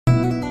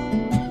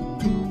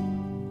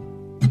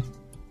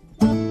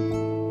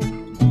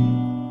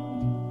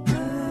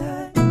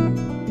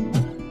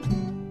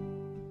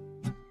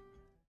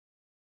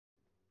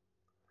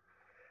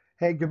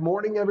Hey, good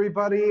morning,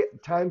 everybody.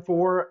 Time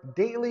for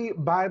daily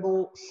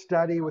Bible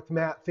study with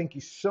Matt. Thank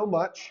you so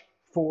much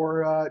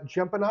for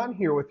jumping on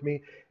here with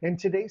me. And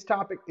today's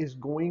topic is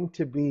going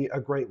to be a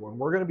great one.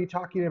 We're going to be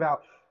talking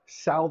about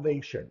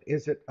salvation.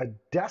 Is it a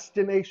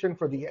destination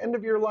for the end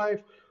of your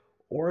life,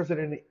 or is it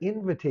an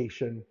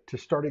invitation to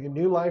starting a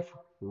new life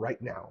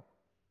right now?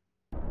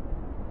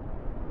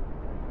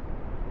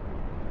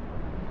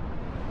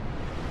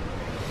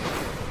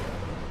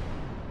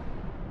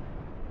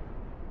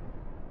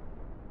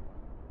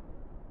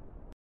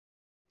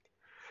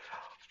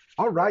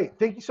 All right.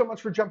 Thank you so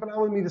much for jumping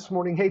on with me this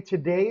morning. Hey,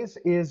 today's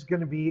is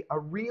going to be a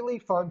really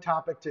fun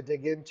topic to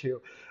dig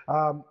into.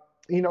 Um,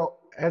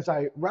 as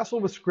I wrestle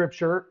with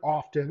scripture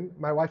often,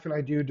 my wife and I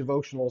do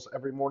devotionals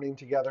every morning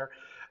together.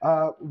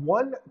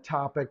 One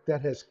topic that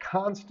has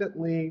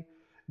constantly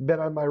been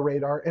on my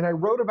radar, and I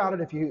wrote about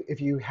it. If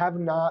you have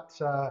not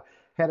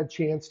had a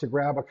chance to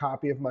grab a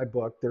copy of my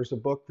book, there's a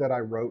book that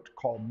I wrote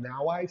called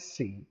Now I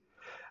See,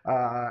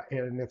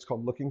 and it's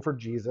called Looking for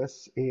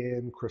Jesus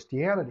in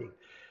Christianity,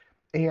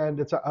 and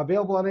it's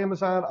available on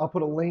Amazon. I'll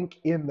put a link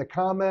in the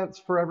comments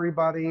for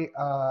everybody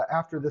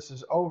after this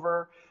is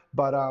over.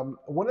 But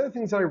one of the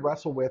things that I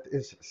wrestle with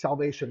is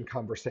salvation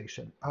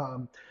conversation.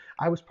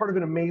 I was part of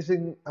an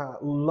amazing,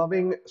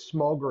 loving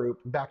small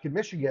group back in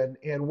Michigan,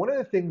 and one of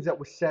the things that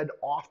was said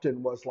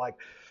often was like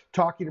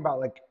talking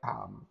about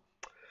how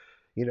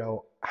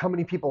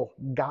many people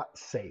got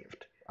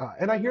saved.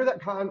 And I hear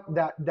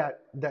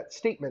that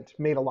statement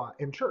made a lot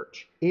in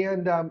church,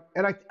 and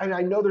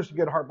I know there's a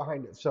good heart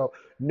behind it. So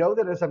know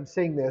that as I'm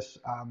saying this,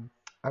 I'm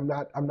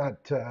not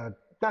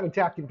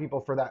attacking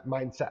people for that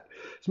mindset.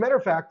 As a matter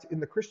of fact, in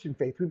the Christian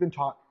faith, we've been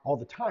taught all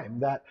the time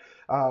that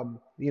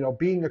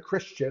being a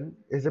Christian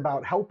is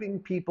about helping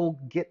people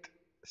get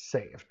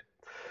saved.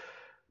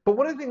 But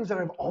one of the things that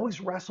I've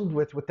always wrestled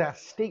with that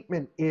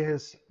statement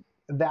is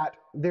that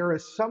there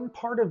is some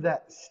part of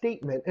that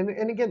statement, and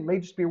again, it may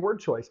just be a word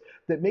choice,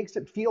 that makes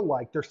it feel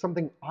like there's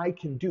something I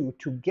can do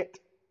to get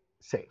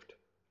saved,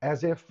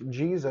 as if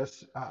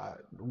Jesus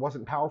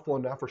wasn't powerful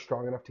enough or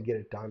strong enough to get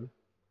it done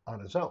on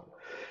his own.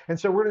 And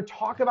so we're going to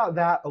talk about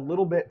that a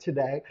little bit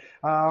today,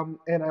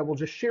 and I will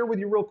just share with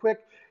you real quick.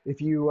 If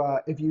you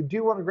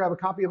do want to grab a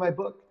copy of my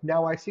book,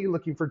 Now I See,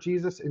 Looking for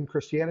Jesus in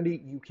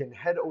Christianity, you can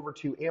head over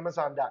to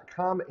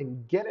Amazon.com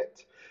and get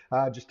it.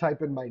 Just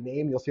type in my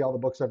name, you'll see all the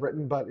books I've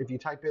written. But if you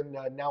type in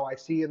Now I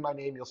See in my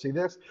name, you'll see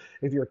this.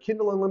 If you're a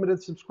Kindle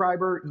Unlimited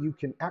subscriber, you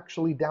can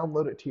actually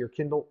download it to your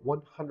Kindle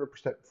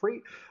 100%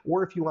 free.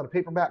 Or if you want a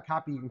paperback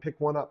copy, you can pick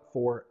one up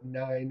for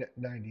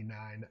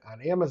 $9.99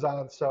 on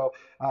Amazon. So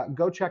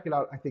go check it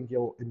out. I think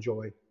you'll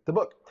enjoy the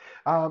book.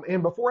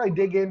 And before I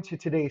dig into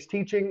today's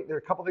teaching, there are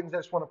a couple things I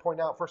just want to point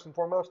out. First and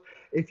foremost,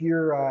 if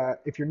you're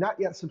not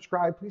yet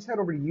subscribed, please head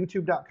over to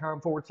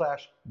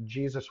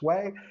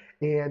youtube.com/JesusWay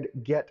and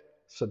get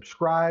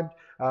subscribed.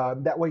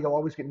 That way you'll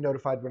always get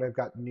notified when I've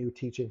got new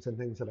teachings and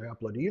things that I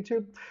upload to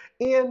YouTube.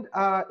 And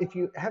if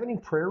you have any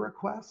prayer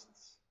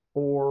requests,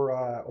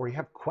 or you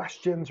have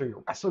questions, or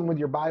you're wrestling with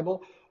your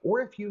Bible,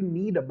 or if you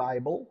need a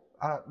Bible,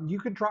 you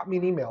can drop me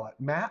an email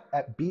at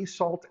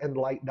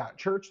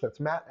matt@besaltandlight.church. That's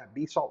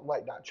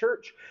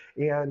matt@besaltandlight.church.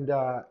 And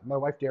my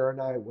wife Dara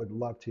and I would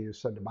love to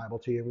send a Bible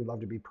to you. We'd love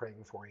to be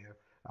praying for you,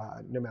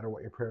 no matter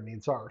what your prayer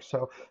needs are.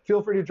 So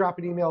feel free to drop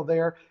an email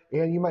there.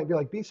 And you might be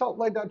like,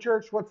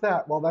 besaltandlight.church, what's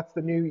that? Well, that's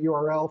the new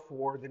URL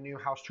for the new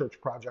house church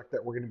project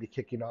that we're going to be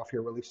kicking off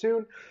here really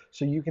soon.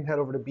 So you can head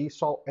over to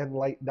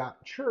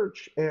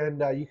besaltandlight.church,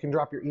 and you can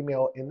drop your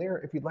email in there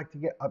if you'd like to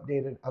get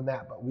updated on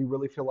that. But we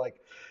really feel like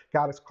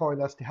God is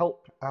calling us to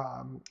help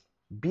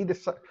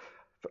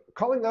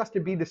calling us to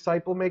be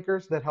disciple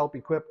makers that help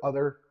equip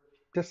other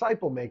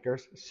disciple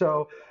makers.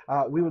 So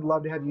we would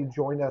love to have you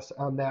join us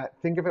on that.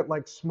 Think of it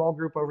like small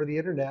group over the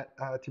internet,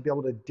 to be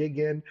able to dig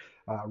in,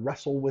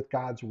 wrestle with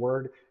God's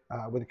word,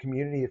 with a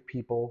community of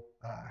people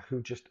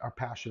who just are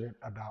passionate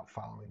about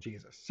following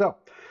Jesus. So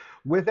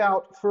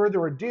without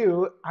further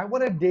ado, I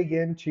want to dig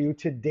into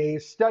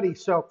today's study.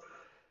 So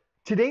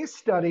today's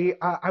study,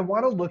 I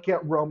want to look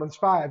at Romans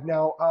 5.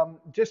 Now,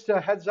 just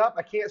a heads up,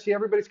 I can't see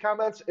everybody's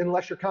comments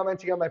unless you're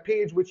commenting on my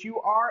page, which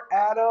you are.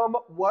 Adam,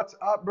 what's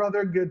up,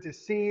 brother? Good to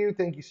see you.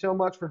 Thank you so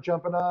much for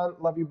jumping on.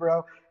 Love you,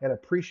 bro, and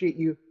appreciate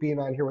you being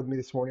on here with me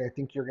this morning. I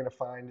think you're going to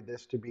find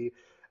this to be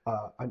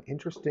an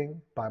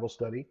interesting Bible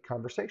study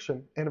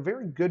conversation, and a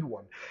very good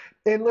one.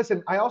 And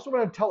listen, I also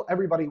want to tell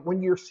everybody,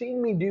 when you're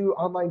seeing me do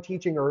online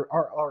teaching or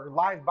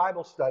live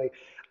Bible study,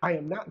 I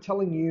am not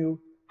telling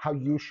you how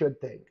you should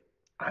think.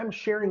 I'm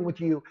sharing with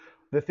you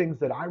the things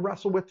that I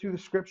wrestle with through the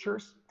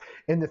scriptures,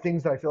 and the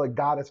things that I feel like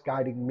God is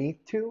guiding me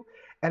to.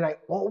 And I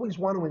always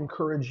want to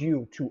encourage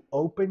you to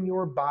open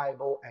your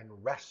Bible and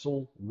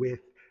wrestle with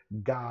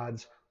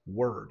God's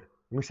word.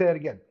 Let me say that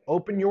again.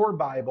 Open your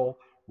Bible,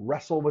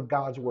 wrestle with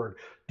God's word.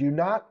 Do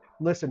not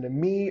listen to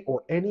me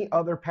or any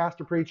other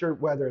pastor preacher,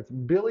 whether it's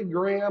Billy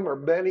Graham or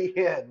Benny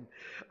Hinn.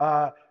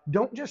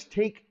 Don't just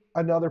take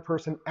another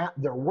person at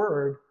their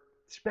word.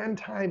 spend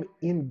time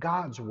in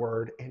God's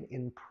word and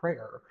in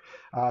prayer.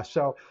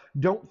 So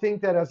don't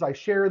think that as I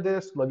share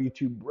this, love you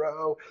too,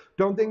 bro.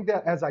 Don't think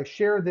that as I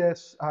share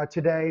this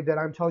today that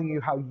I'm telling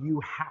you how you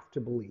have to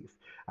believe.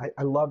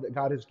 I love that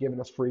God has given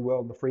us free will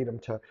and the freedom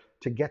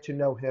to get to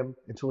know him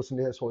and to listen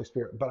to his Holy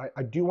Spirit. But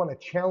I do want to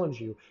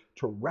challenge you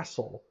to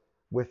wrestle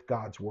with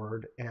God's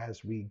word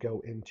as we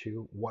go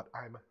into what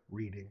I'm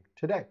reading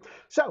today.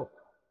 So,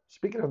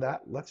 speaking of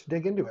that, let's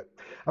dig into it.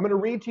 I'm going to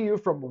read to you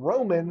from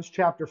Romans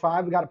chapter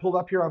 5. We got it pulled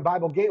up here on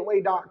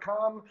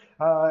BibleGateway.com.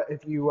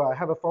 If you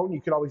have a phone,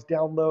 you can always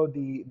download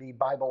the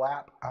Bible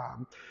app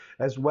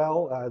as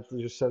well. It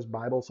just says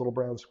Bible, it's a little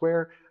brown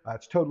square.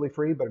 It's totally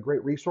free, but a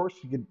great resource.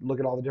 You can look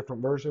at all the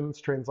different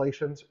versions,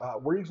 translations.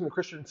 We're using the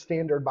Christian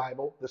Standard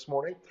Bible this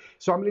morning.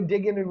 So I'm going to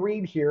dig in and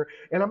read here,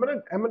 and I'm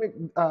going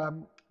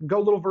to go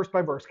a little verse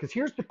by verse, because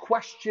here's the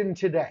question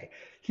today.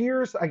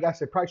 I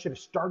guess I probably should have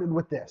started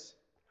with this.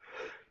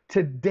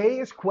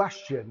 Today's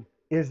question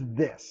is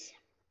this: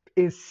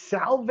 is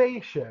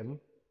salvation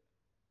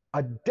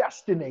a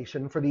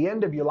destination for the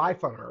end of your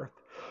life on earth,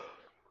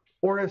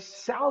 or is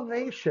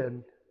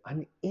salvation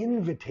an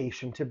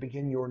invitation to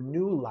begin your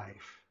new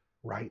life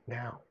right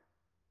now?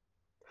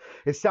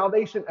 Is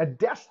salvation a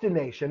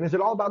destination? Is it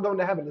all about going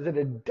to heaven? Is it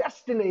a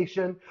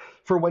destination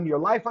for when your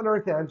life on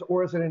earth ends,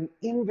 or is it an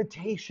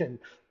invitation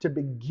to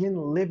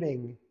begin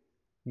living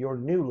your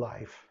new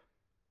life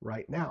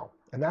right now?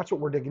 And that's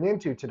what we're digging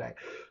into today.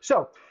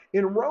 So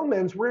in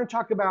Romans, we're going to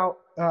talk about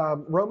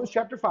Romans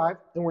chapter 5,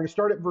 and we're going to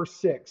start at verse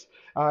 6.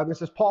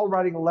 This is Paul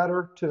writing a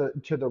letter to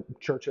the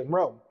church in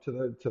Rome, to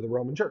the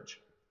Roman church.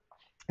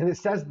 And it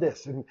says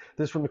this, and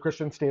this is from the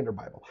Christian Standard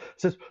Bible.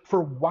 It says,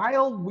 "For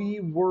while we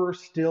were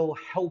still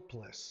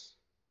helpless,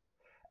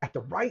 at the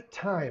right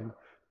time,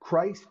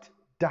 Christ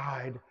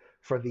died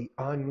for the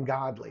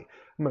ungodly."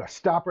 I'm going to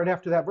stop right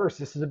after that verse.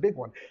 This is a big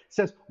one. It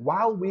says,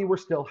 while we were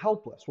still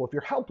helpless. Well, if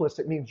you're helpless,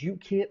 it means you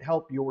can't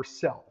help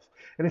yourself.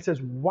 And it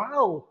says,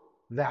 while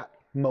that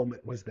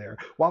moment was there,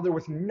 while there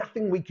was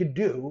nothing we could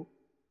do,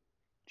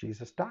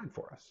 Jesus died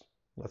for us.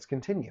 Let's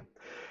continue.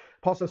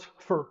 Paul says,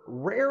 "For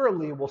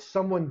rarely will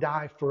someone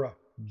die for a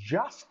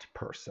just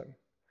person,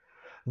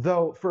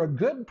 though for a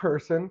good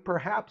person,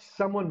 perhaps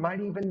someone might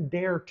even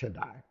dare to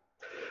die.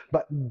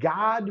 But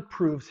God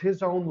proves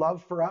his own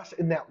love for us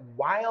in that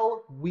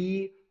while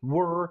we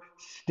were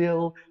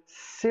still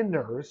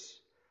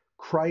sinners,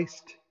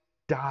 Christ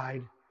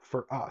died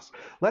for us."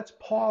 Let's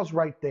pause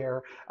right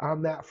there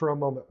on that for a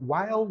moment.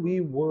 While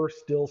we were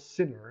still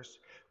sinners,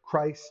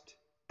 Christ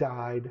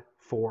died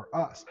for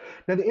us.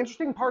 Now, the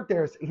interesting part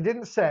there is he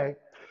didn't say,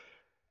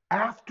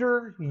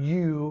 after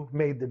you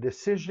made the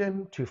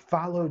decision to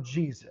follow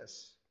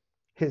Jesus,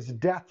 his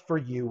death for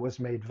you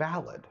was made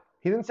valid.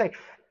 He didn't say,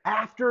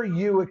 after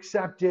you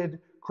accepted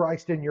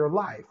Christ in your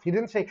life. He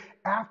didn't say,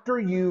 after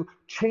you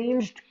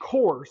changed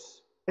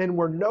course and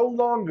were no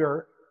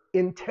longer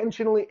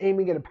intentionally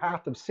aiming at a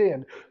path of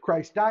sin,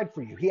 Christ died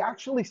for you. He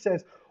actually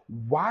says,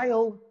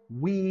 while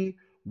we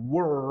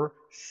were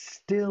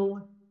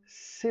still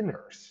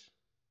sinners,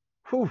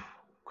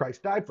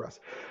 Christ died for us.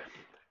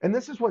 And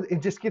this is what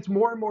it just gets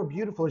more and more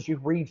beautiful as you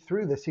read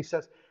through this. He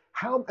says,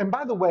 and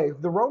by the way,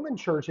 the Roman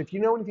church, if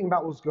you know anything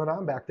about what's going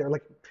on back there,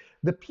 like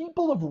the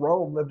people of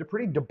Rome lived a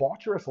pretty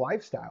debaucherous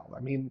lifestyle. I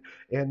mean,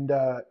 and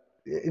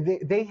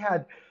they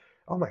had,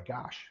 oh my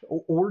gosh,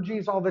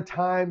 orgies all the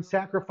time,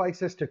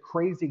 sacrifices to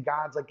crazy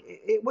gods. Like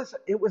it was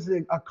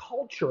a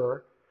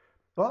culture,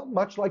 well,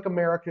 much like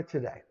America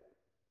today,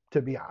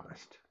 to be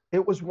honest.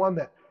 It was one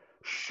that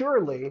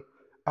surely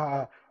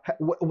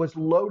was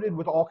loaded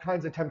with all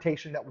kinds of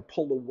temptation that would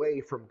pull away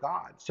from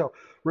God. So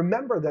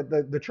remember that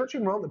the church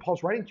in Rome that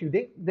Paul's writing to,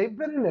 they've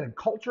been in a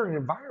culture and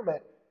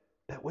environment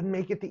that wouldn't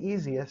make it the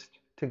easiest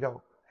to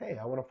go, hey,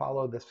 I want to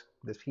follow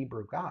this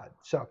Hebrew God.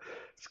 So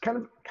it's kind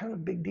of a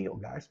big deal,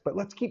 guys. But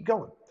let's keep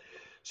going.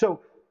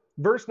 So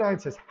verse 9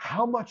 says,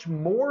 "How much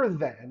more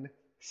then,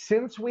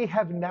 since we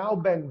have now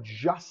been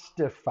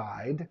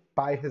justified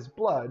by his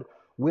blood,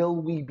 will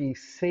we be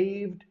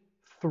saved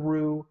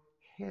through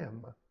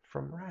him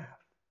from wrath?"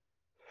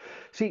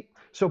 See,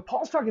 so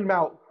Paul's talking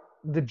about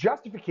the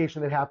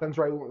justification that happens,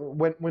 right,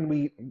 when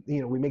we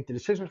make the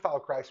decision to follow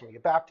Christ, when we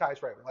get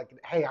baptized, right, we're like,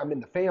 hey, I'm in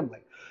the family.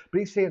 But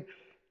he's saying,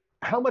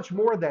 how much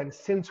more then,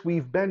 since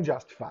we've been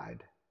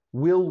justified,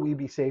 will we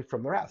be saved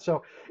from the wrath?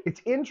 So it's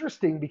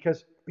interesting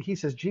because he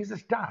says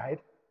Jesus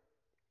died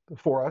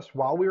for us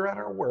while we were at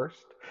our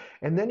worst.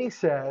 And then he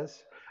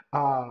says,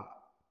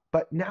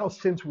 but now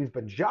since we've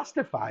been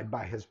justified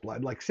by his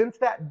blood, like since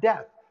that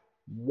death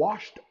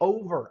washed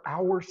over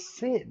our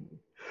sin,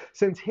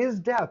 since his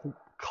death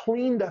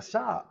cleaned us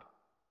up,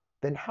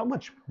 then how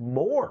much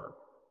more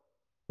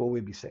will we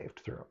be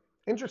saved through?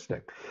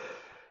 Interesting.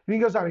 And he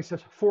goes on, he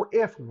says, "For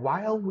if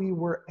while we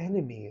were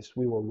enemies,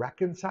 we were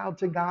reconciled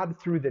to God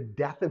through the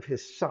death of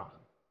his son."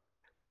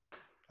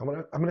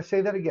 I'm gonna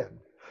say that again.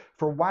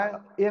 "For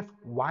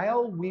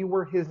while we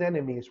were his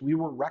enemies, we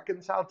were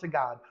reconciled to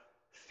God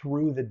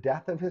through the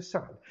death of his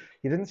son."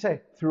 He didn't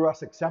say through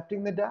us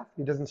accepting the death.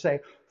 He doesn't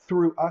say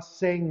through us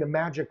saying the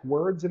magic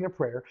words in a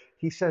prayer.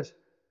 He says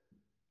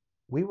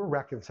we were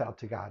reconciled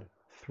to God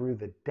through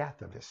the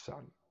death of his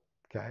son.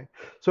 Okay?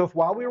 So if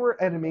while we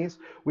were enemies,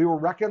 we were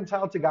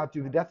reconciled to God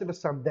through the death of his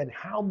son, then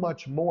how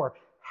much more,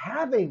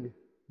 having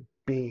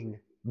been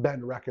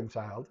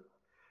reconciled,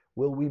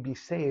 will we be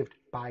saved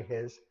by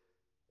his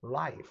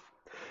life?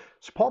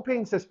 So Paul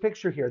paints this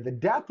picture here. The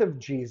death of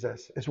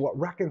Jesus is what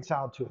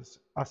reconciled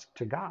us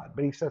to God.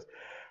 But he says,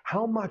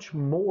 how much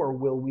more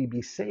will we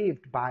be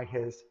saved by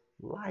his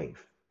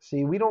life?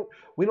 See, we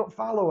don't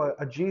follow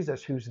a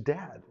Jesus who's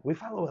dead. We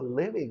follow a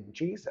living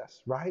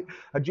Jesus, right?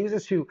 A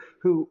Jesus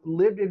who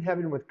lived in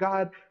heaven with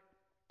God,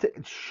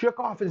 shook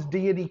off his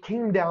deity,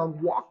 came down,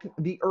 walked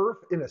the earth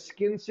in a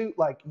skin suit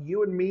like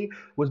you and me,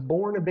 was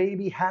born a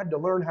baby, had to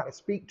learn how to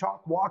speak,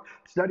 talk, walk,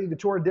 study the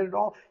Torah, did it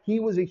all. He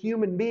was a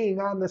human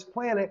being on this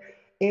planet,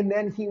 and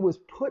then he was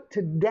put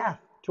to death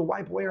to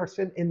wipe away our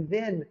sin, and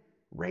then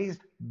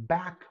raised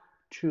back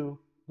to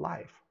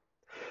life.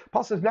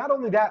 Paul says, not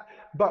only that,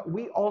 but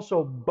we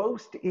also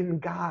boast in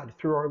God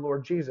through our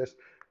Lord Jesus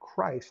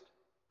Christ,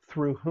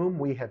 through whom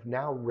we have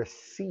now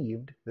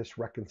received this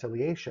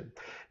reconciliation.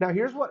 Now,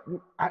 here's what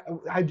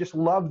I just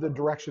love the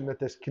direction that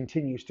this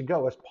continues to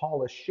go as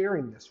Paul is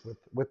sharing this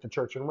with the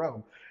church in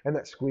Rome. And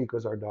that squeak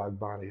was our dog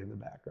Bonnie in the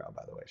background,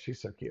 by the way.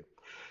 She's so cute.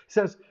 It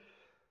says,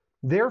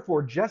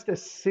 therefore, just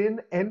as sin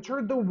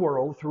entered the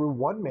world through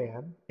one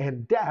man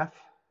and death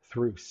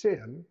through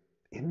sin,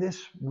 in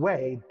this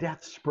way,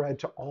 death spread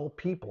to all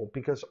people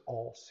because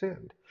all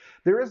sinned.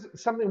 There is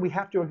something we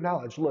have to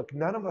acknowledge. Look,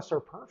 none of us are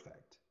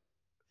perfect.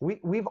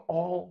 We've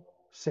all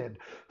sinned.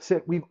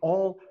 We've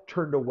all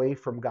turned away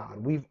from God.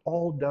 We've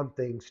all done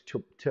things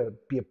to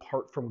be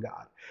apart from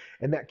God.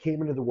 And that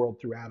came into the world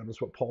through Adam,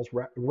 is what Paul's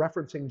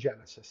referencing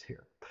Genesis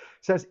here. It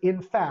says,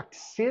 in fact,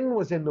 sin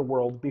was in the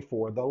world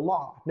before the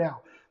law.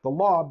 Now, the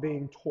law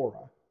being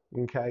Torah,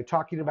 okay,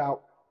 talking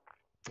about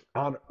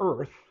on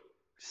earth,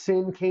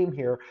 sin came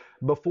here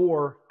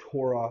before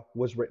Torah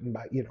was written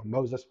by,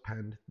 Moses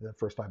penned the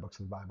first 5 books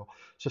of the Bible.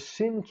 So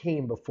sin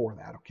came before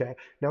that, okay?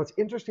 Now it's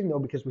interesting though,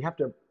 because we have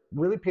to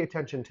really pay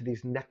attention to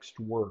these next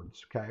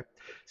words, okay? It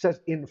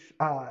says,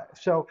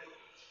 so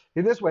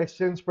in this way,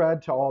 sin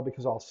spread to all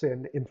because all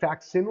sinned. In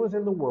fact, sin was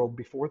in the world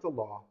before the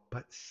law,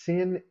 but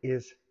sin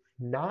is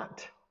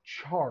not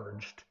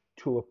charged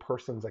to a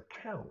person's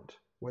account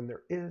when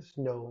there is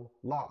no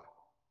law.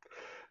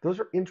 Those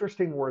are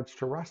interesting words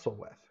to wrestle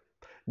with.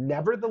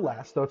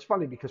 Nevertheless, though it's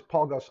funny because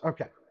Paul goes,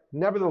 okay,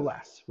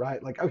 nevertheless,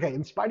 right? Like, okay,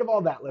 in spite of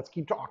all that, let's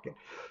keep talking.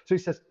 So he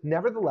says,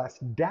 nevertheless,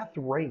 death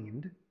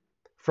reigned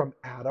from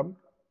Adam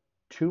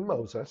to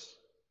Moses,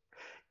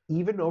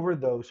 even over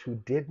those who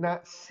did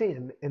not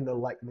sin in the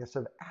likeness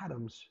of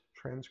Adam's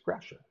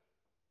transgression.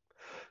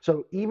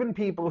 So even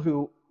people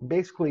who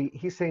basically,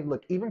 he's saying,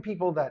 look, even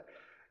people that,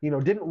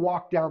 didn't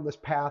walk down this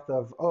path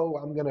of, oh,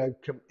 I'm going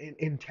to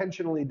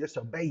intentionally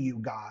disobey you,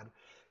 God.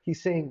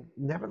 He's saying,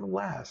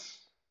 nevertheless,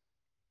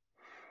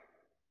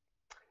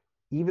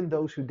 even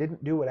those who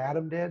didn't do what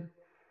Adam did,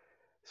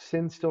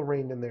 sin still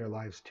reigned in their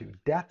lives too.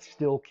 Death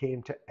still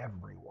came to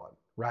everyone,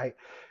 right?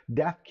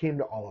 Death came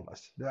to all of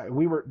us.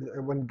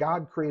 When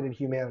God created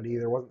humanity,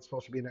 there wasn't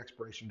supposed to be an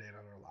expiration date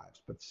on our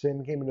lives, but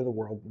sin came into the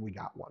world and we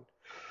got one.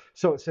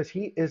 So it says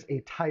he is a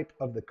type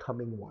of the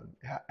coming one.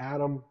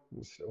 Adam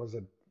was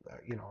a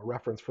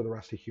reference for the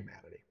rest of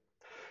humanity.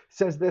 It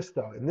says this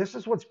though, and this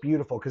is what's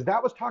beautiful, because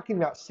that was talking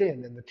about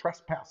sin and the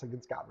trespass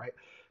against God, right?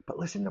 But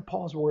listen to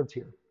Paul's words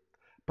here.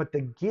 But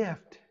the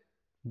gift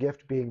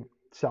being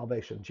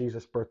salvation,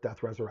 Jesus' birth,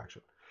 death,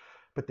 resurrection.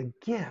 But the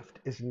gift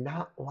is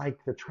not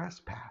like the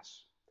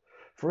trespass.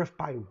 For if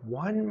by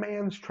one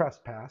man's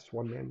trespass,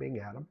 one man being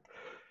Adam,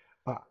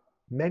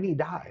 many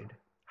died,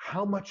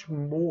 how much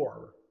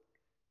more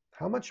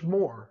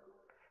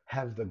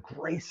have the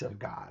grace of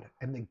God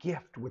and the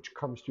gift which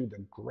comes through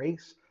the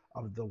grace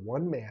of the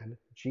one man,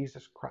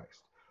 Jesus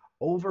Christ,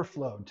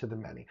 overflowed to the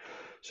many.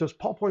 So as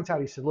Paul points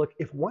out, he said, look,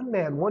 if one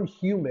man, one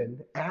human,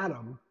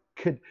 Adam,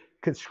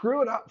 could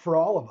screw it up for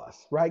all of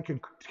us, right?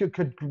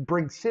 Could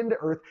bring sin to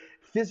earth,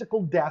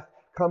 physical death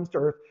comes to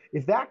earth.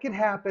 If that could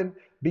happen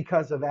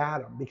because of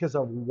Adam, because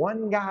of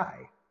one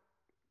guy,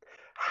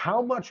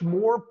 how much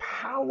more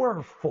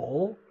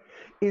powerful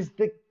is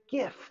the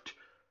gift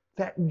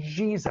that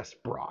Jesus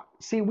brought?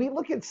 See, we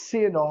look at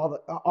sin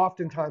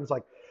oftentimes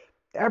like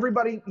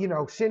everybody,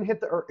 sin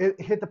hit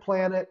the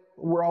planet,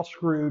 we're all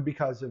screwed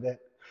because of it.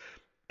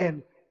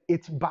 And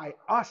it's by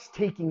us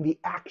taking the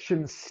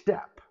action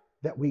step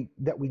that we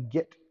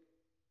get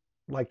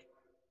like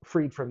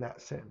freed from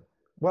that sin.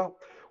 Well,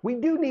 we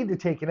do need to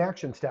take an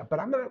action step, but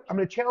I'm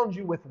gonna challenge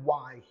you with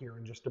why here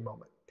in just a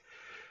moment.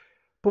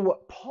 But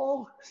what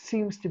Paul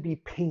seems to be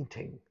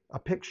painting a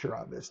picture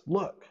of is,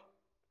 look,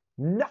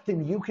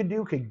 nothing you could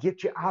do could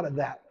get you out of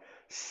that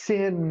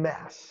sin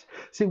mess.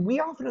 See,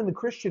 we often in the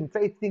Christian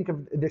faith think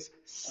of this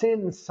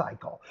sin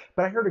cycle,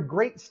 but I heard a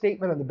great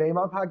statement on the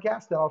Bema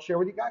podcast that I'll share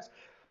with you guys.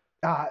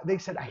 They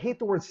said, I hate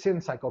the word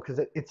sin cycle because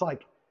it's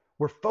like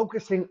we're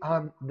focusing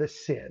on the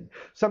sin.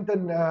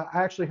 Something I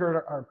actually heard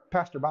our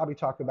Pastor Bobby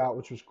talk about,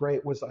 which was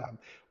great, was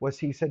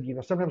he said,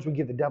 sometimes we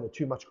give the devil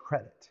too much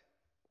credit.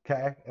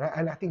 Okay?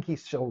 And I think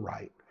he's so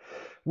right.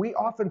 We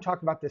often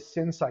talk about this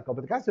sin cycle,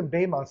 but the guys in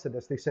Behemoth said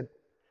this. They said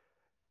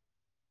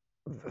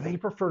they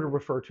prefer to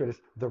refer to it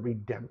as the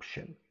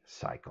redemption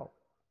cycle.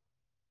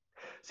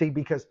 See,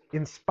 because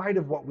in spite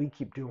of what we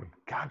keep doing,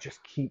 God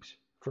just keeps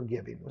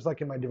forgiving. It was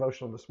like in my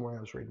devotional this morning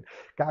I was reading.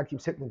 God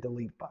keeps hitting the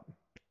delete button.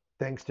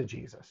 Thanks to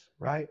Jesus,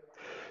 right?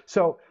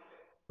 So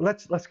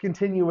let's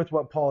continue with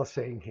what Paul is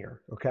saying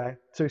here. Okay.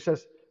 So he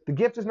says, the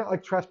gift is not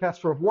like trespass,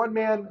 for if one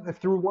man, if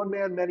through one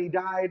man many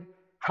died,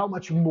 how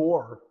much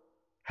more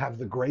have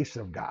the grace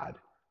of God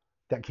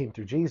that came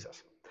through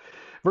Jesus?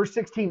 Verse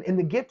 16, and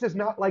the gift is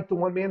not like the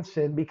one man's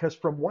sin, because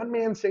from one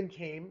man's sin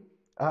came,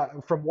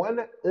 from one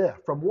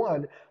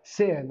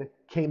sin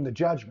came the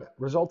judgment,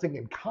 resulting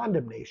in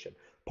condemnation.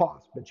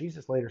 Pause. But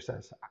Jesus later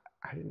says,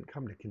 I didn't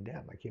come to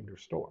condemn; I came to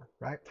restore.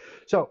 Right.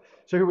 So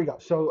here we go.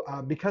 So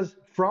because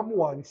from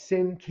one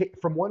sin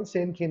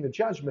came the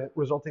judgment,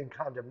 resulting in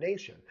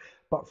condemnation,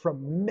 but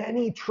from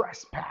many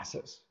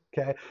trespasses.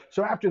 Okay.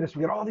 So after this,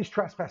 we got all these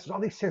trespasses, all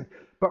these sins,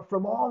 but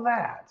from all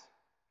that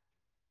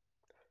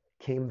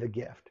came the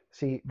gift.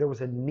 See, there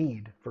was a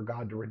need for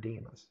God to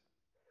redeem us,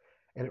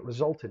 and it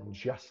resulted in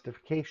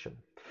justification.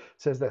 It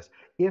says this,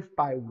 if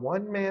by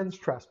one man's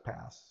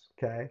trespass,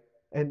 okay,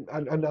 and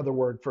another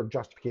word for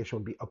justification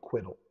would be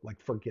acquittal, like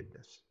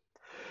forgiveness.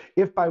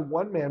 If by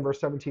one man, verse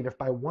 17, if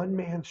by one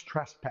man's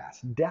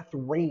trespass death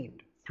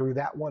reigned through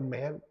that one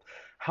man,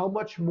 how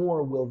much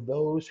more will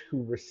those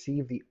who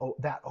receive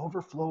that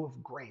overflow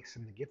of grace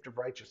and the gift of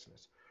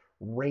righteousness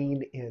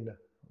reign in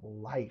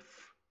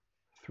life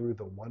through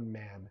the one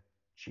man,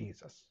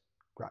 Jesus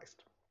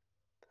Christ?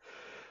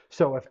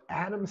 So if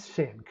Adam's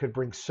sin could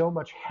bring so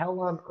much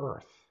hell on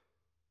earth,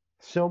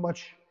 so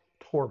much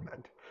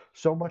torment,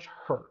 so much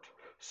hurt,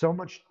 so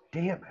much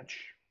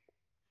damage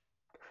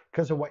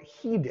because of what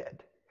he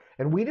did,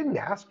 and we didn't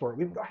ask for it.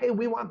 We didn't go, hey,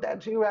 we want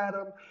that too,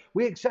 Adam.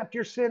 We accept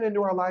your sin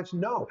into our lives.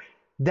 No,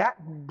 that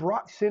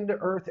brought sin to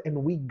earth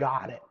and we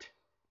got it.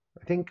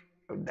 I think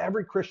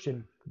every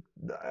Christian,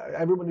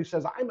 everyone who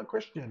says, I'm a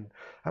Christian,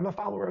 I'm a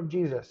follower of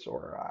Jesus,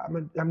 or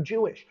I'm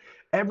Jewish,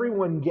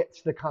 everyone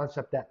gets the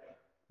concept that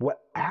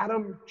what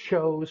Adam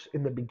chose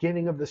in the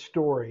beginning of the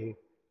story,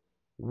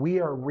 we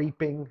are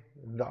reaping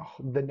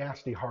the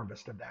nasty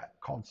harvest of that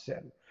called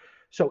sin.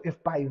 So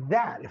if by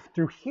that, if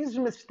through his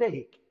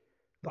mistake,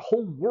 the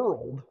whole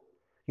world,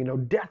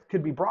 death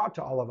could be brought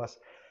to all of us,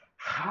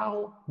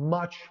 how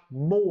much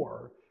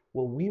more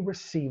will we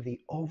receive the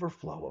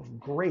overflow of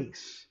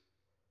grace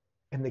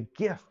and the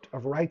gift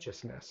of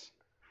righteousness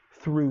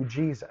through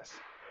Jesus,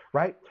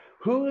 right?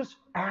 Whose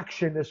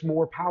action is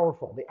more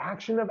powerful, the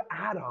action of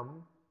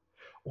Adam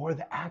or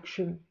the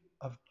action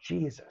of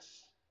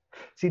Jesus?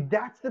 See,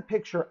 that's the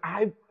picture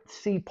I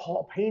see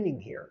Paul painting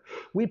here.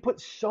 We put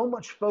so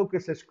much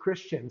focus as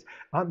Christians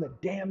on the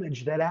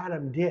damage that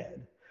Adam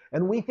did,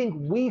 and we think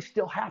we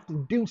still have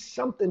to do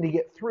something to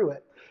get through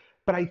it.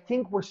 But I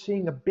think we're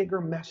seeing a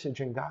bigger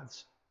message in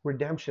God's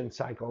redemption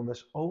cycle and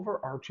this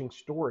overarching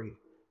story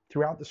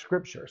throughout the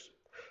scriptures.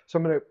 So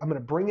I'm gonna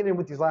bring it in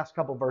with these last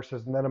couple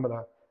verses, and then I'm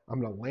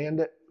gonna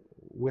land it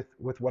with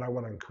what I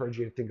want to encourage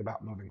you to think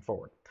about moving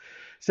forward.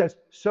 It says,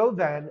 so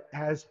then,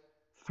 as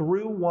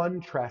through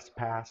one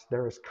trespass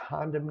there is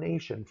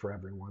condemnation for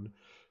everyone,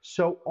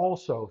 so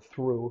also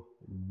through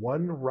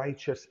one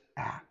righteous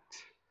act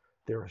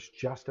there is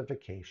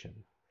justification,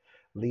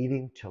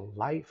 leading to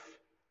life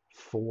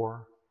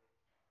for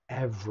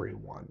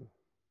everyone.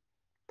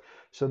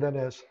 So then,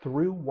 as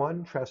through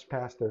one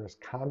trespass there is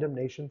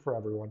condemnation for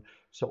everyone,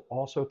 so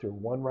also through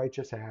one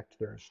righteous act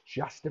there is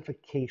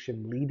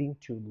justification leading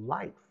to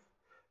life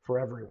for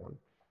everyone.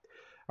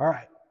 All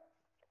right,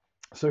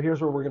 so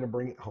here's where we're going to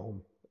bring it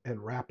home and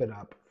wrap it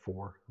up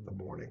for the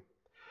morning.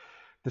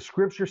 The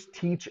scriptures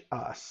teach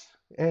us,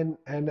 and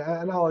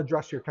I'll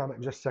address your comment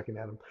in just a second,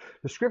 Adam.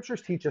 The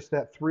scriptures teach us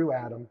that through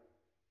Adam,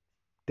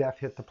 death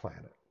hit the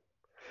planet.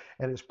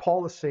 And as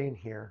Paul is saying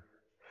here,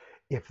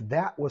 if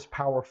that was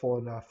powerful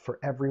enough for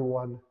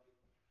everyone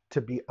to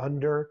be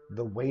under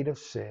the weight of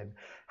sin,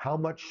 how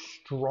much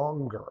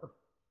stronger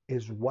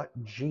is what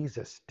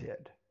Jesus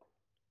did?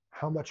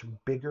 How much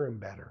bigger and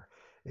better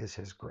is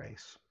his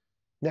grace?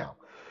 Now,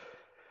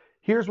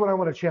 here's what I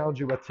want to challenge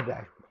you with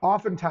today.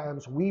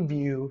 Oftentimes, we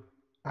view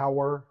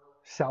our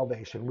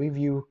salvation, we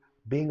view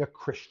being a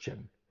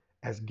Christian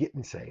as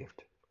getting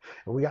saved,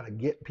 and we got to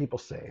get people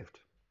saved.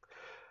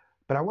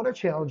 But I want to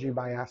challenge you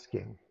by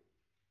asking,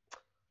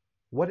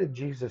 what did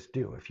Jesus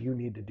do if you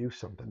need to do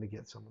something to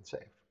get someone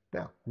saved?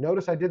 Now,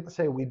 notice I didn't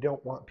say we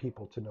don't want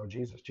people to know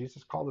Jesus.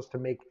 Jesus called us to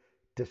make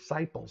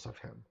disciples of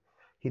him.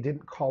 He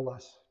didn't call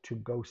us to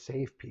go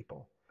save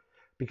people,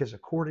 because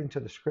according to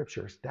the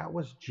scriptures, that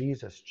was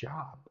Jesus'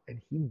 job, and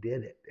he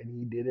did it, and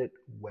he did it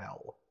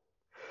well.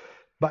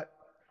 But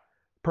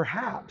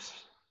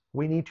perhaps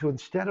we need to,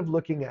 instead of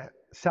looking at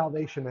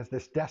salvation as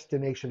this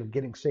destination of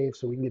getting saved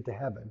so we can get to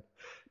heaven,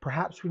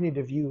 perhaps we need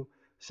to view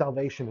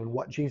salvation and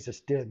what Jesus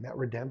did, that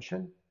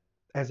redemption,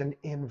 as an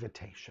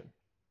invitation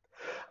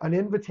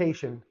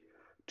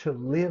to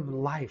live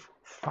life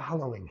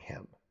following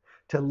him,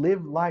 to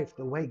live life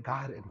the way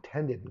God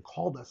intended and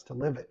called us to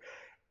live it,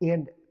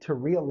 and to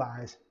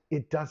realize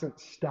it doesn't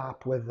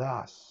stop with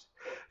us.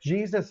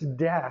 Jesus'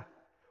 death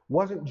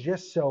wasn't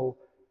just so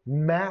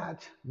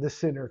Matt, the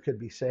sinner, could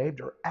be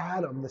saved, or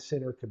Adam, the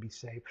sinner, could be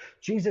saved.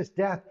 Jesus'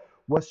 death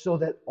was so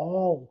that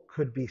all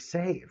could be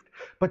saved.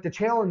 But the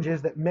challenge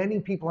is that many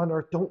people on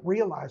earth don't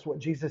realize what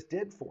Jesus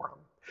did for them.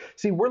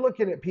 See, we're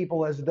looking at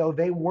people as though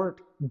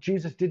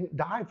Jesus didn't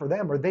die for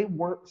them, or they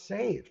weren't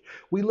saved.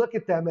 We look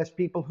at them as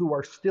people who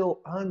are still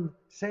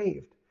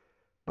unsaved.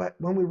 But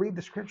when we read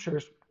the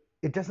scriptures,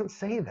 it doesn't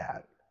say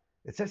that.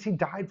 It says he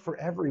died for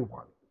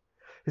everyone.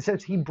 It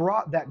says he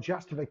brought that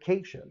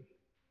justification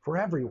for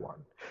everyone.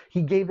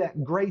 He gave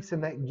that grace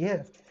and that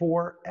gift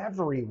for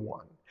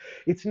everyone.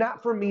 It's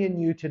not for me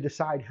and you to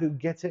decide who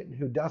gets it and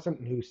who doesn't,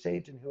 and who's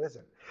saved and who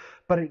isn't.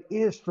 But it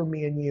is for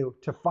me and you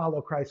to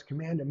follow Christ's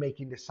command of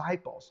making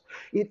disciples.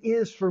 It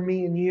is for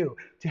me and you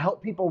to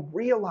help people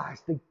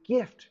realize the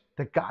gift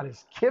that God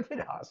has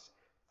given us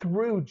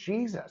through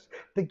Jesus,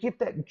 the gift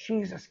that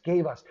Jesus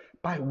gave us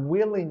by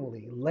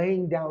willingly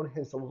laying down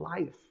his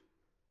life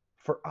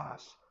for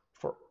us,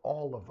 for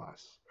all of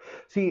us.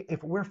 See,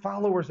 if we're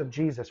followers of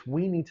Jesus,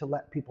 we need to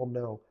let people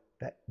know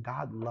that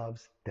God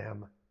loves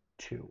them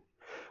too.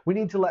 We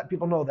need to let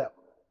people know that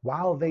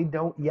while they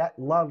don't yet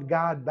love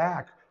God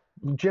back,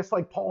 just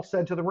like Paul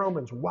said to the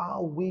Romans,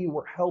 while we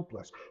were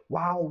helpless,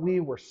 while we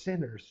were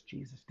sinners,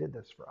 Jesus did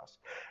this for us.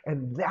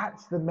 And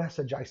that's the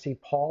message I see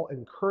Paul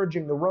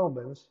encouraging the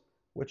Romans,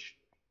 which,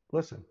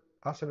 listen,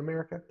 us in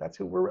America, that's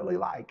who we're really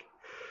like.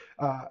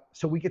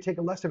 So we could take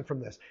a lesson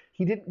from this.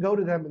 He didn't go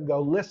to them and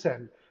go,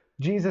 listen,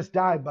 Jesus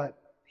died, but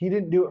he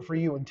didn't do it for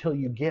you until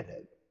you get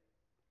it.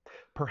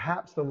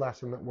 Perhaps the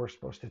lesson that we're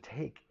supposed to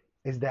take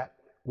is that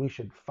we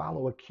should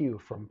follow a cue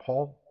from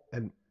Paul,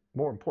 and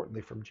more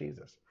importantly from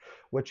Jesus,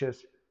 which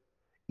is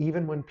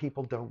even when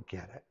people don't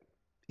get it,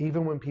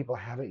 even when people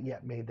haven't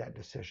yet made that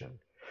decision,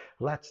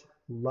 let's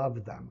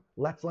love them.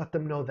 Let's let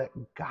them know that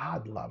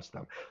God loves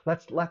them.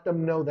 Let's let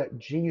them know that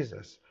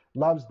Jesus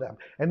loves them,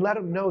 and let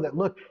them know that,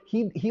 look,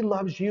 he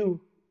loves you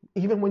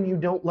even when you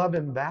don't love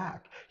him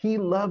back. He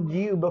loved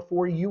you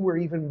before you were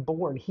even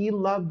born. He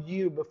loved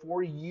you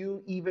before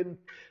you even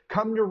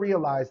come to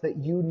realize that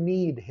you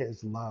need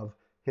his love.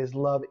 His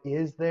love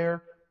is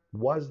there,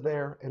 was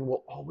there, and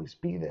will always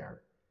be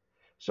there.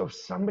 So if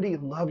somebody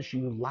loves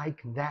you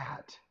like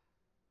that,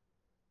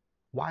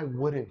 why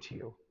wouldn't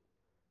you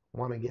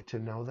want to get to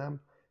know them?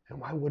 And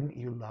why wouldn't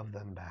you love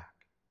them back?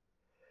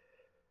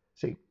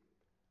 See,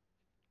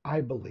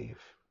 I believe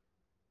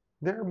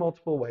there are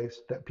multiple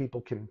ways that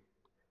people can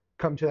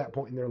come to that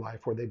point in their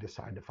life where they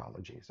decide to follow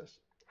Jesus.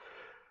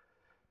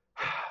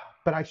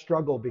 But I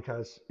struggle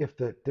because if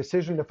the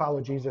decision to follow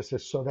Jesus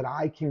is so that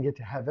I can get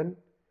to heaven,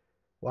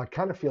 well, I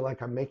kind of feel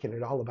like I'm making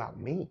it all about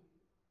me.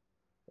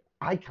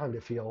 I kind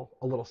of feel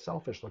a little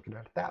selfish looking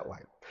at it that way.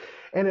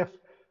 And if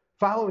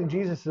following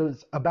Jesus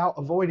is about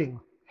avoiding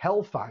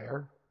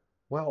hellfire,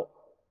 well,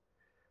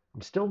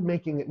 I'm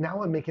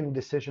making a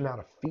decision out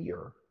of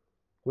fear,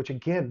 which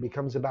again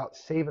becomes about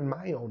saving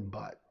my own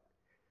butt,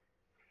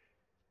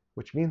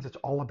 which means it's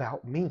all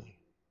about me.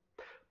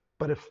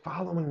 But if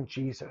following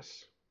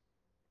Jesus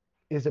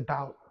is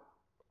about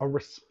a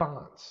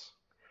response,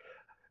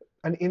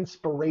 an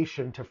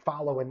inspiration to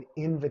follow an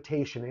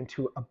invitation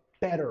into a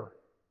better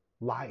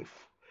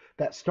life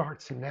that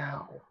starts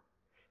now.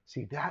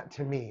 See, that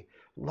to me,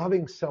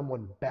 loving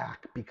someone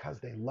back because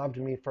they loved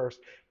me first,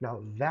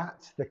 now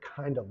that's the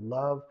kind of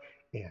love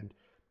and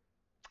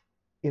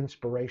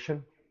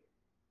inspiration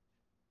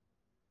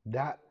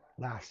that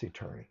lasts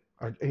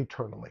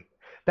eternally.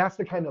 That's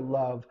the kind of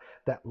love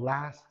that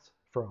lasts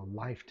for a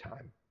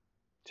lifetime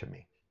to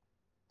me.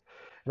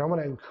 And I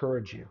want to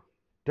encourage you,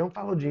 don't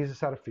follow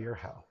Jesus out of fear of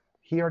hell.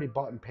 He already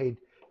bought and paid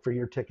for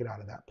your ticket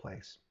out of that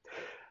place.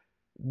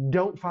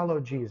 Don't follow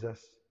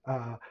Jesus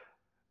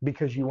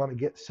because you want to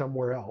get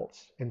somewhere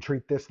else and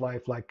treat this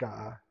life like,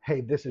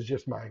 hey, this is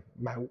just my,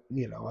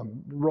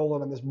 I'm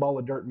rolling on this ball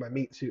of dirt in my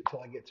meat suit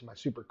till I get to my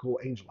super cool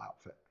angel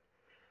outfit.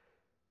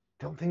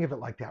 Don't think of it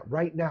like that.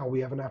 Right now, we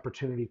have an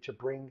opportunity to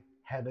bring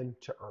heaven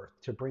to earth,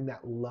 to bring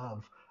that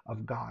love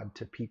of God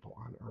to people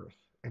on earth,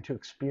 and to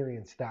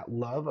experience that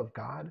love of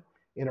God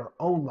in our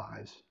own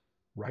lives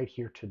right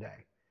here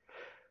today.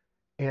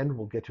 And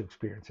we'll get to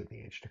experience it in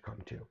the age to come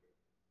too.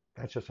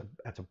 That's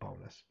a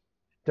bonus.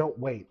 Don't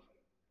wait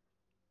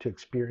to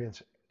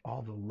experience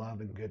all the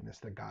love and goodness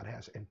that God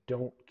has, and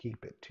don't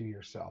keep it to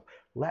yourself.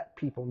 Let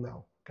people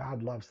know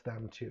God loves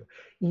them too.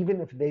 Even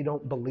if they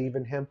don't believe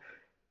in him,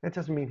 that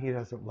doesn't mean he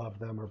doesn't love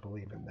them or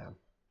believe in them.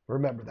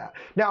 Remember that.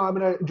 Now I'm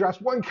going to address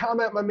one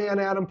comment my man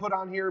Adam put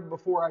on here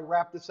before I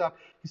wrap this up.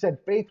 He said,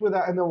 faith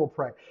without, and then we'll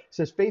pray. He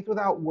says, faith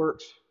without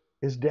works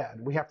is dead.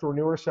 We have to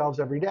renew ourselves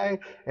every day,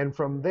 and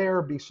from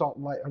there be salt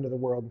and light unto the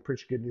world and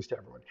preach good news to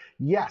everyone.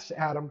 Yes,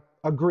 Adam,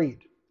 agreed.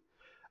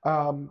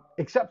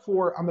 Except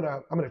for I'm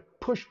gonna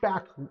push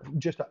back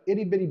just a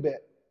itty bitty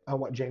bit on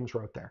what James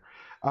wrote there,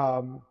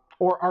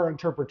 or our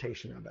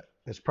interpretation of it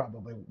is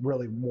probably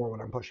really more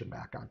what I'm pushing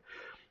back on.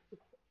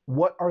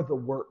 What are the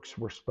works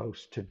we're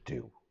supposed to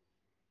do?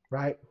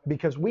 right?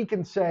 Because we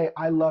can say,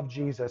 I love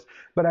Jesus,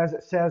 but as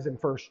it says in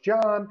First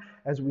John,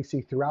 as we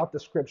see throughout the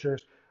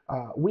scriptures,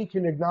 we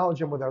can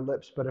acknowledge him with our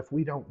lips, but if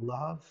we don't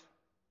love,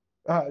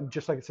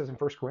 just like it says in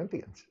First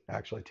Corinthians,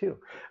 actually too,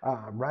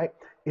 right?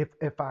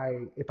 If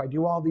I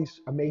do all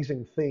these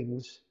amazing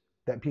things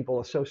that people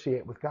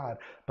associate with God,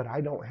 but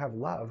I don't have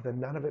love, then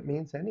none of it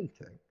means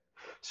anything.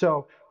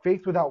 So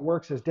faith without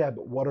works is dead.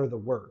 But what are the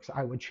works?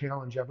 I would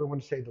challenge everyone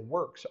to say the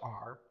works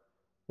are,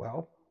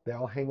 well, they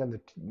all hang on the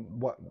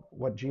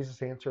what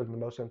Jesus answered in the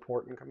most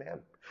important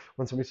commandment.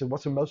 When somebody said,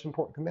 "What's the most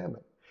important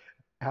commandment?"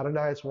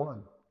 Adonai is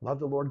one. Love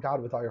the Lord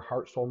God with all your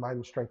heart, soul, mind,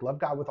 and strength. Love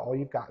God with all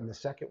you've got. And the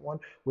second one,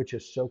 which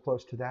is so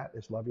close to that,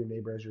 is love your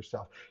neighbor as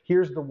yourself.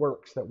 Here's the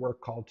works that we're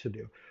called to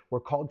do.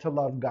 We're called to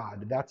love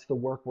God. That's the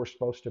work we're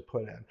supposed to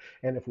put in.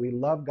 And if we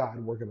love God,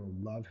 we're going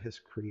to love his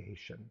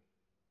creation.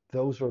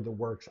 Those are the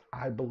works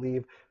I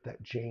believe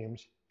that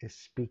James is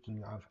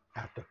speaking of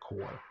at the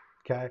core.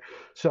 Okay?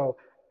 So,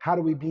 how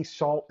do we be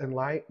salt and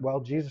light? Well,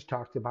 Jesus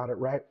talked about it,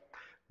 right?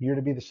 You're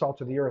to be the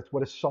salt of the earth.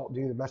 What does salt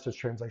do? The Message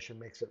translation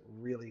makes it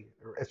really,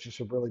 it's just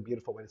a really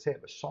beautiful way to say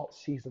it. But salt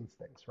seasons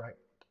things, right?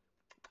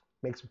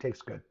 Makes them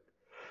taste good.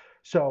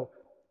 So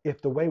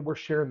if the way we're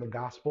sharing the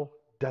gospel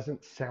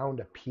doesn't sound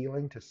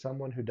appealing to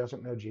someone who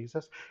doesn't know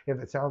Jesus, if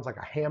it sounds like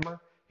a hammer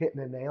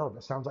hitting a nail, if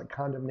it sounds like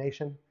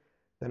condemnation,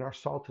 then our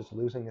salt is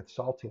losing its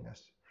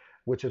saltiness,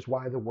 which is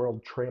why the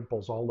world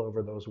tramples all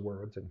over those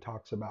words and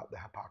talks about the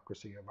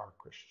hypocrisy of our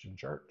Christian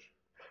church,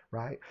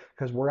 right?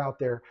 Because we're out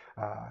there,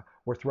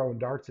 we're throwing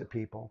darts at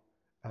people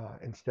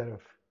instead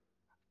of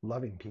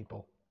loving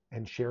people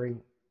and sharing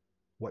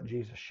what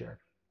Jesus shared.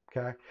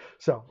 Okay.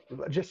 So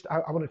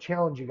I want to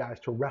challenge you guys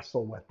to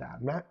wrestle with that.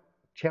 I'm not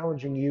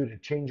challenging you to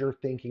change your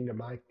thinking to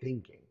my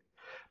thinking,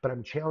 but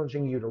I'm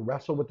challenging you to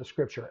wrestle with the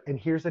scripture. And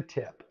here's a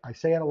tip. I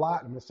say it a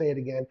lot. I'm going to say it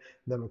again, and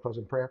then we'll close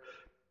in prayer.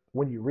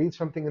 When you read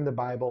something in the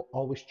Bible,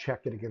 always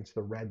check it against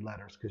the red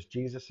letters, because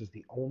Jesus is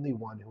the only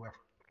one who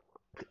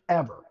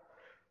ever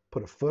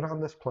put a foot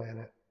on this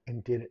planet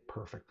and did it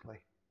perfectly.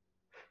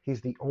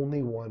 He's the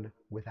only one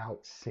without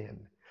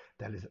sin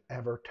that has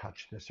ever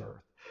touched this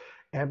earth.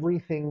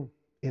 Everything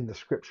in the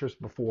scriptures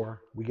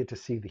before, we get to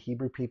see the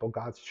Hebrew people,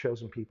 God's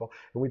chosen people,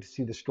 and we get to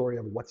see the story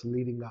of what's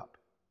leading up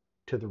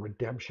to the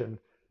redemption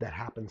that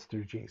happens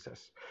through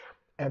Jesus.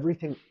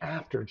 Everything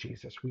after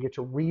Jesus, we get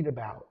to read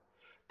about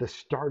the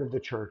start of the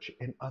church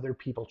and other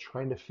people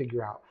trying to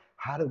figure out,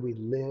 how do we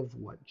live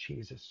what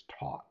Jesus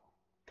taught?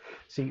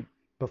 See,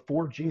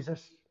 before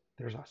Jesus,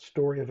 there's a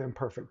story of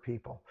imperfect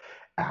people.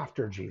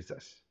 After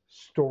Jesus,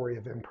 story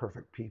of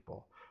imperfect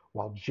people.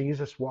 While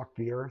Jesus walked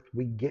the earth,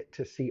 we get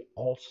to see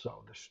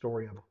also the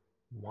story of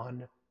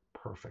one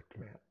perfect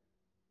man.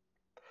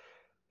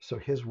 So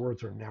his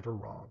words are never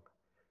wrong.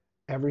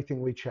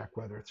 Everything we check,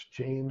 whether it's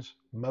James,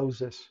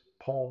 Moses,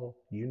 Paul,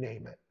 you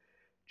name it,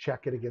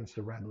 check it against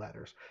the red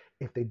letters.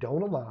 If they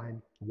don't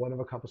align, one of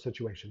a couple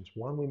situations.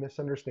 One, we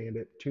misunderstand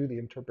it. Two, the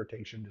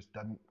interpretation just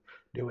doesn't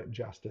do it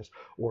justice.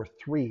 Or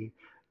three,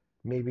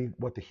 maybe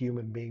what the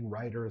human being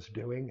writer is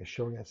doing is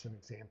showing us an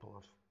example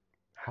of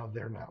how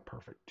they're not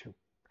perfect too.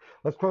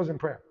 Let's close in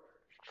prayer.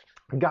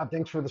 God,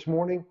 thanks for this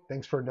morning.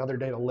 Thanks for another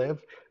day to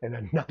live and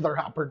another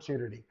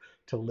opportunity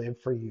to live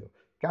for you.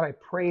 God, I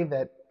pray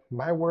that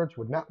my words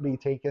would not be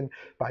taken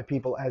by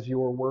people as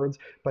your words,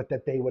 but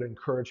that they would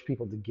encourage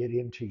people to get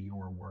into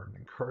your word,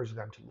 encourage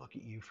them to look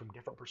at you from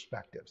different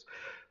perspectives.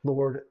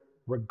 Lord,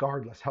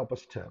 regardless, help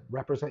us to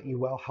represent you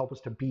well. Help us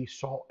to be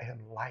salt and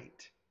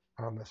light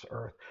on this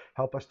earth.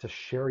 Help us to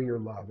share your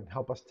love, and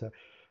help us to,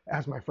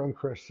 as my friend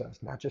Chris says,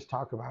 not just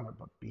talk about it,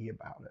 but be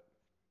about it.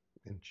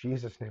 In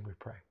Jesus' name we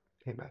pray.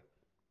 Amen.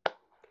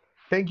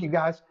 Thank you,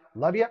 guys.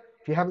 Love you.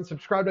 If you haven't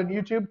subscribed on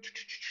YouTube,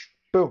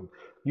 boom,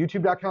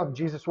 youtube.com,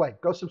 Jesus Way.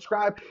 Go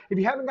subscribe. If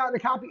you haven't gotten a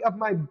copy of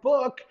my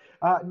book,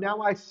 Now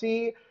I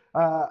See,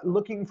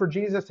 Looking for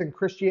Jesus in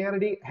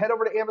Christianity, head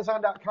over to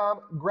amazon.com,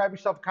 grab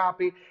yourself a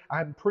copy.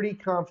 I'm pretty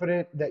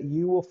confident that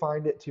you will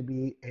find it to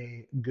be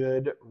a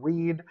good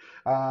read.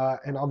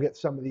 And I'll get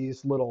some of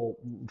these little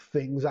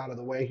things out of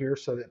the way here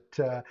so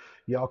that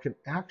y'all can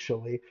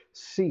actually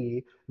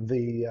see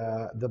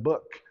the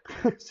book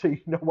so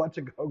you know what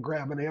to go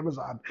grab on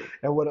Amazon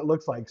and what it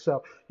looks like.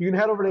 So you can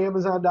head over to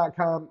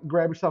amazon.com,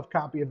 grab yourself a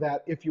copy of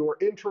that. If you're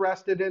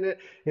interested in it,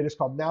 it is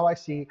called Now I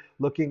See,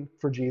 Looking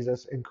for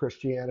Jesus in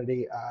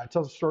Christianity. It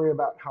tells a story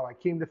about how I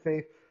came to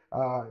faith.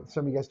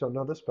 Some of you guys don't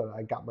know this, but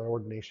I got my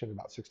ordination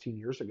about 16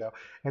 years ago.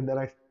 And then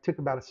I took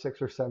about a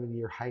 6 or 7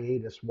 year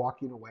hiatus,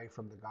 walking away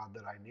from the God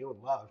that I knew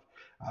and loved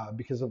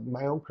because of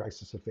my own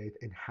crisis of faith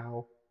and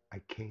how I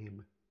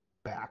came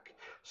back.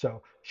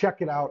 So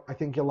check it out. I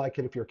think you'll like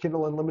it. If you're a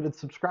Kindle Unlimited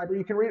subscriber,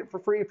 you can read it for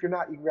free. If you're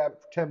not, you can grab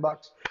it for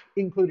 $10,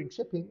 including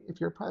shipping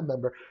if you're a Prime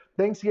member.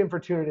 Thanks again for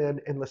tuning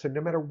in. And listen,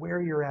 no matter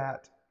where you're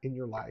at in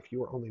your life,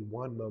 you are only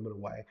one moment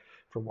away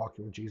from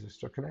walking with Jesus.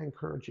 So can I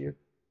encourage you?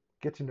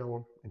 Get to know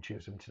him and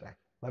choose him today.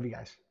 Love you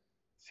guys.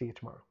 See you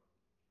tomorrow.